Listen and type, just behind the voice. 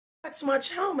To my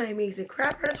channel, my amazing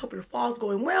craft artist. Hope your fall is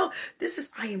going well. This is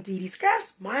I am DD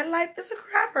Scraps, my life as a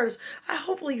craft artist.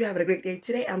 Hopefully you're having a great day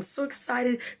today. I'm so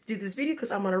excited to do this video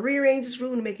because I'm going to rearrange this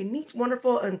room to make it neat,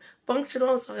 wonderful, and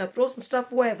functional. So I got to throw some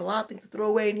stuff away. I have a lot of things to throw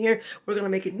away in here. We're going to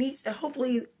make it neat, and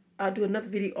hopefully I'll do another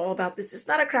video all about this. It's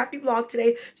not a crafty vlog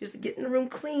today, just getting the room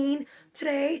clean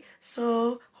today.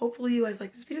 So hopefully you guys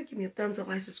like this video. Give me a thumbs up,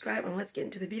 like, subscribe, and let's get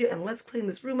into the video and let's clean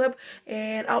this room up.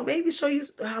 And I'll maybe show you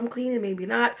how I'm cleaning, maybe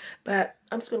not, but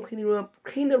I'm just gonna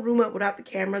clean the room up without the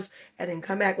cameras, and then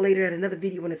come back later in another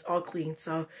video when it's all clean.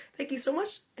 So thank you so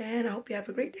much, and I hope you have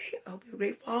a great day. I hope you have a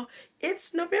great fall.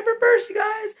 It's November 1st, you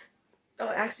guys. Oh,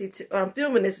 actually, I'm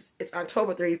filming this. It's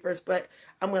October 31st, but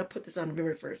I'm gonna put this on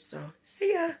November 1st. So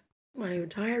see ya. My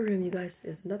entire room, you guys,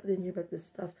 there's nothing in here but this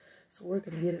stuff, so we're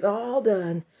gonna get it all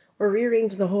done. We're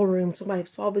rearranging the whole room so my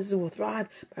small business will thrive.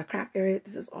 My craft area,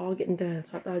 this is all getting done.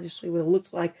 So I thought I'd just show you what it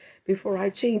looks like before I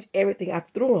change everything. I've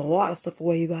thrown a lot of stuff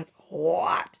away, you guys. A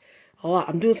lot.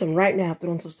 I'm doing some right now. I'm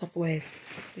throwing some stuff away.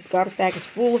 This garbage bag is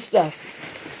full of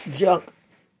stuff, junk.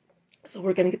 So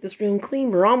we're gonna get this room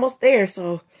clean. We're almost there,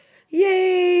 so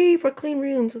yay for clean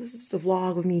room. So this is just a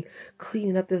vlog of me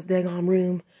cleaning up this daggone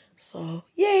room. So,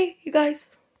 yay, you guys.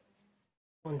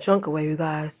 On junk away, you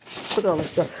guys. Look at all this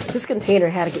stuff. This container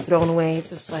had to get thrown away. It's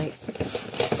just like,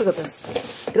 look at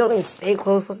this. It don't even stay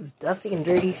closed, plus it's dusty and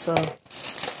dirty. So,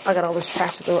 I got all this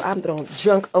trash to throw. I'm throwing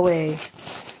junk away.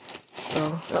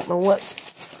 So, I don't know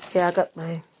what. Yeah, I got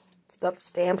my stuff,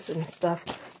 stamps and stuff.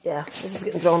 Yeah, this is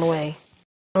getting thrown away.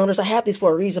 I have these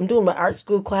for a reason. I'm doing my art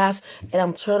school class, and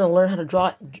I'm trying to learn how to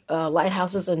draw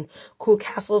lighthouses and cool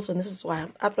castles. And this is why,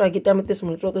 after I get done with this, I'm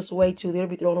going to throw this away too. They'll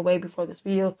be thrown away before this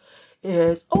video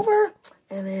is over.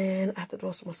 And then I have to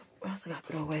throw some more stuff. What else I got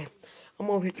to throw away? I'm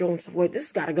over here throwing stuff away. This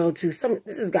has got to go too.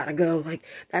 This has got to go. Like,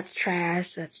 that's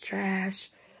trash. That's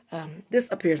trash.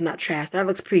 This up here is not trash. That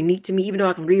looks pretty neat to me, even though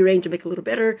I can rearrange and make it a little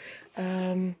better.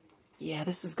 Yeah,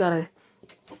 this has got to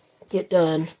get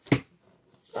done.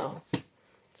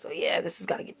 So yeah, this has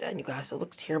got to get done, you guys. It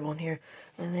looks terrible in here.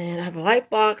 And then I have a light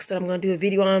box that I'm going to do a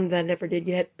video on that I never did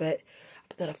yet, but I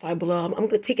put that at Five Below. I'm going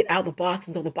to take it out of the box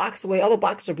and throw the box away. All the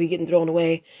boxes are getting thrown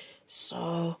away.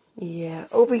 So yeah,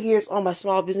 over here is all my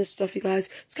small business stuff, you guys.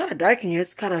 It's kind of dark in here.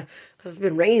 It's kind of, because it's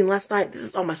been raining last night. This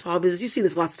is all my small business. You see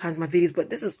this lots of times in my videos, but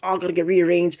this is all going to get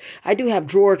rearranged. I do have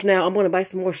drawers now. I'm going to buy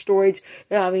some more storage.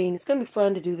 Yeah, I mean, it's going to be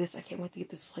fun to do this. I can't wait to get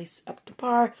this place up to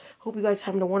par. Hope you guys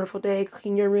having a wonderful day.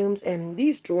 Clean your rooms. And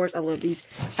these drawers, I love these.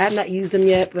 I have not used them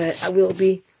yet, but I will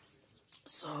be.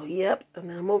 So, yep. And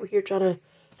then I'm over here trying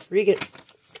to get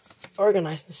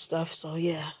organized and stuff. So,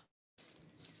 yeah.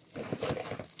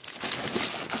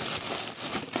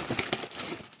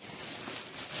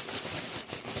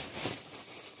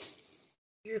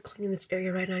 We're cleaning this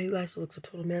area right now, you guys. So it looks a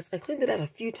total mess. I cleaned it out a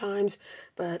few times,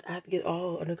 but I have to get it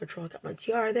all under control. I got my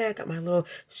tiara there. I got my little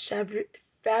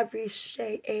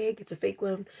Fabergé egg. It's a fake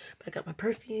one. But I got my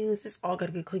perfumes. This all got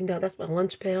to get cleaned out. That's my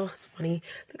lunch pail. It's funny.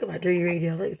 Look at my dirty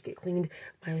radio. Let's get cleaned.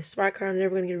 My smart car. I'm never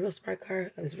going to get a real smart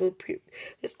car. It's really pretty.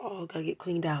 This all got to get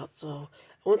cleaned out. So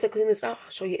once I clean this out,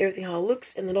 I'll show you everything how it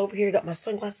looks. And then over here, I got my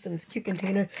sunglasses in this cute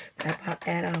container that I bought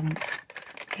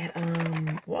at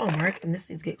Walmart, and this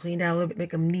needs to get cleaned out a little bit,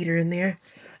 make them neater in there.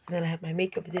 And then I have my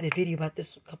makeup. I did a video about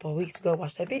this a couple of weeks ago.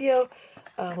 Watch that video.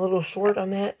 A little short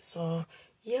on that. So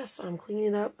yes, I'm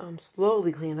cleaning up. I'm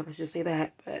slowly cleaning up, I should say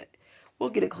that, but we'll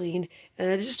get it cleaned.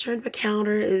 And I just turned my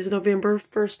calendar. It is November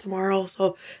 1st tomorrow,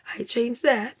 so I changed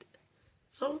that.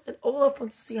 So, and Olaf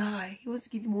wants to say hi. He wants to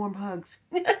give you warm hugs.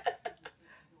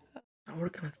 I'm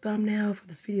working on a thumbnail for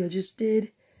this video I just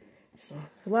did. So,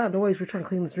 a lot of noise. We're trying to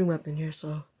clean this room up in here,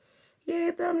 so yay,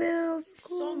 thumbnails.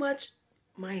 Cool. So much,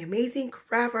 my amazing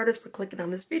craft artists, for clicking on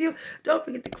this video. Don't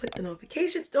forget to click the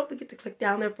notifications. Don't forget to click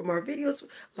down there for more videos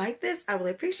like this. I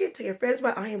really appreciate it. Tell your friends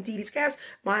about I am DD Scraps,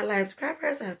 my life's craft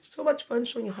artist. I have so much fun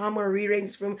showing you how I'm going to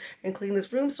rearrange this room and clean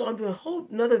this room. So I'm doing a whole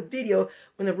another video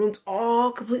when the room's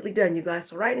all completely done, you guys.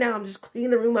 So right now I'm just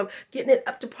cleaning the room up, getting it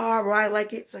up to par where I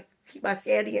like it. So keep my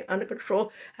sanity under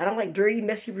control. I don't like dirty,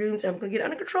 messy rooms. I'm going to get it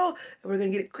under control, and we're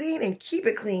going to get it clean and keep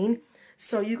it clean,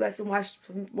 so you guys can watch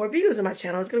more videos on my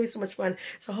channel. It's going to be so much fun.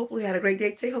 So hopefully you had a great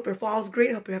day today. Hope your fall is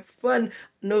great. Hope you have fun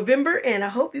November. And I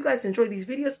hope you guys enjoy these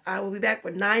videos. I will be back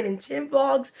with 9 and 10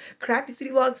 vlogs, crafty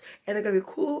city vlogs. And they're going to be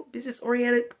cool,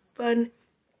 business-oriented, fun.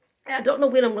 And I don't know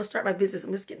when I'm going to start my business.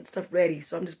 I'm just getting stuff ready.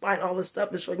 So I'm just buying all this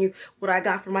stuff and showing you what I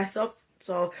got for myself.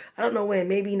 So I don't know when,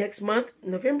 maybe next month,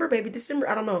 November, maybe December,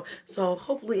 I don't know. So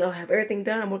hopefully I'll have everything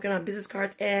done. I'm working on business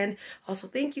cards and also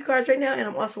thank you cards right now. And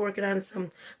I'm also working on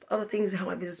some other things to help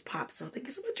my business pop. So thank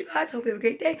you so much, you guys. Hope you have a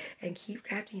great day and keep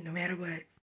crafting no matter what.